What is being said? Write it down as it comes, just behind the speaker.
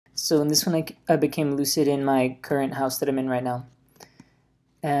So in this one, I became lucid in my current house that I'm in right now.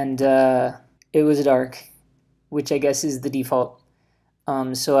 And it was dark, which I guess is the default.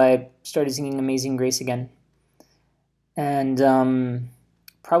 So I started singing Amazing Grace again. And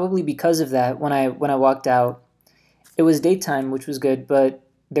probably because of that, when I walked out, it was daytime, which was good, but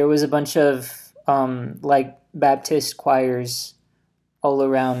there was a bunch of like Baptist choirs all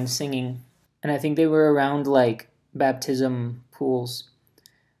around singing. And I think they were around like baptism pools.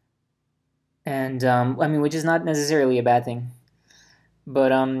 And I mean, which is not necessarily a bad thing.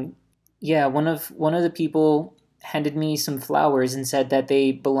 But yeah, one of the people handed me some flowers and said that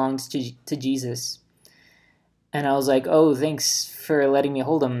they belonged to Jesus. And I was like, "Oh, thanks for letting me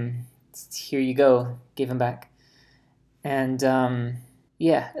hold them. Here you go." Gave them back. And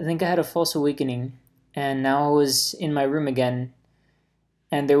yeah, I think I had a false awakening. And now I was in my room again,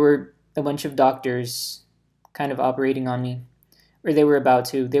 and there were a bunch of doctors kind of operating on me, or they were about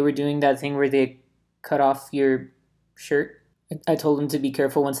to. They were doing that thing where they cut off your shirt. I told them to be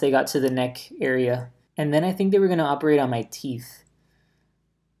careful once they got to the neck area. And then I think they were going to operate on my teeth.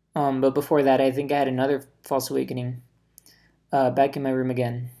 But before that, I think I had another false awakening back in my room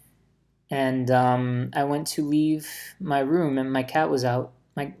again. And I went to leave my room, and my cat was out.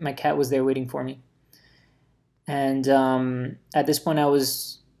 My cat was there waiting for me. And at this point, I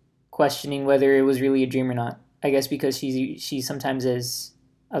was questioning whether it was really a dream or not. I guess because she sometimes is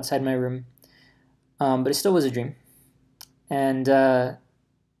outside my room. But it still was a dream. And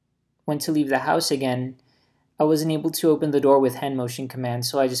went to leave the house again. I wasn't able to open the door with hand motion command,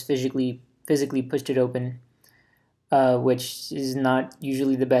 so I just physically pushed it open, which is not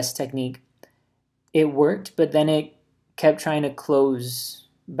usually the best technique. It worked, but then it kept trying to close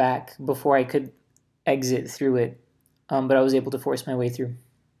back before I could exit through it, but I was able to force my way through.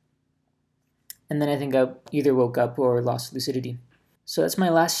 And then I think I either woke up or lost lucidity. So that's my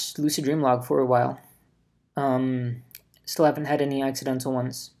last lucid dream log for a while. Still haven't had any accidental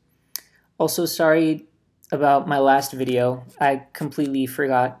ones. Also, sorry about my last video. I completely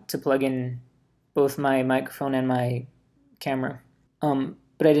forgot to plug in both my microphone and my camera.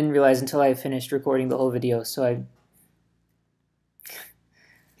 But I didn't realize until I finished recording the whole video, so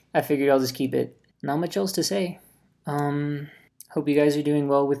I figured I'll just keep it. Not much else to say. Hope you guys are doing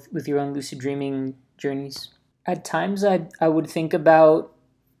well with your own lucid dreaming journeys. At times I would think about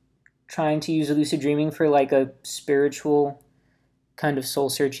trying to use lucid dreaming for like a spiritual kind of soul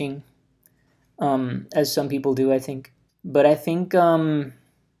searching, as some people do, I think. But I think I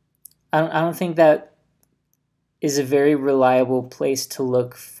don't think that is a very reliable place to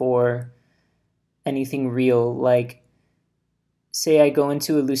look for anything real. Like, say I go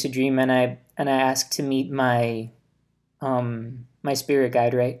into a lucid dream and I ask to meet my my spirit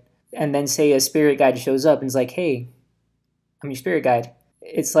guide, right? And then say a spirit guide shows up and is like, "Hey, I'm your spirit guide."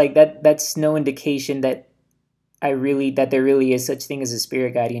 It's like that's no indication that there really is such thing as a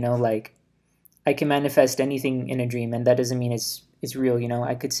spirit guide, like I can manifest anything in a dream, and that doesn't mean it's real,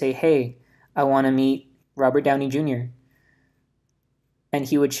 I could say, "Hey, I want to meet Robert Downey Jr." and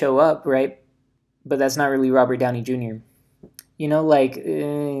he would show up, right? But that's not really Robert Downey Jr. Like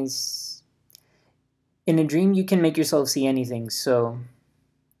in a dream you can make yourself see anything, so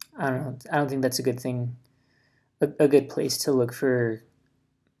I don't know. I don't think that's a good thing, a good place to look for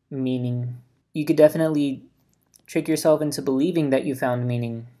meaning. You could definitely trick yourself into believing that you found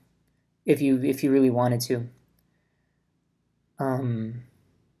meaning if you really wanted to.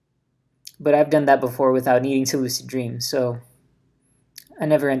 But I've done that before without needing to lucid dream, so I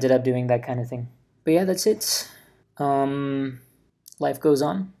never ended up doing that kind of thing. But yeah, that's it. Life goes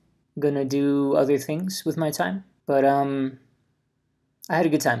on. I'm gonna do other things with my time, but I had a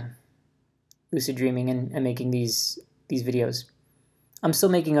good time lucid dreaming and making these videos. I'm still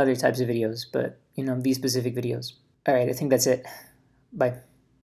making other types of videos, but these specific videos. All right, I think that's it. Bye.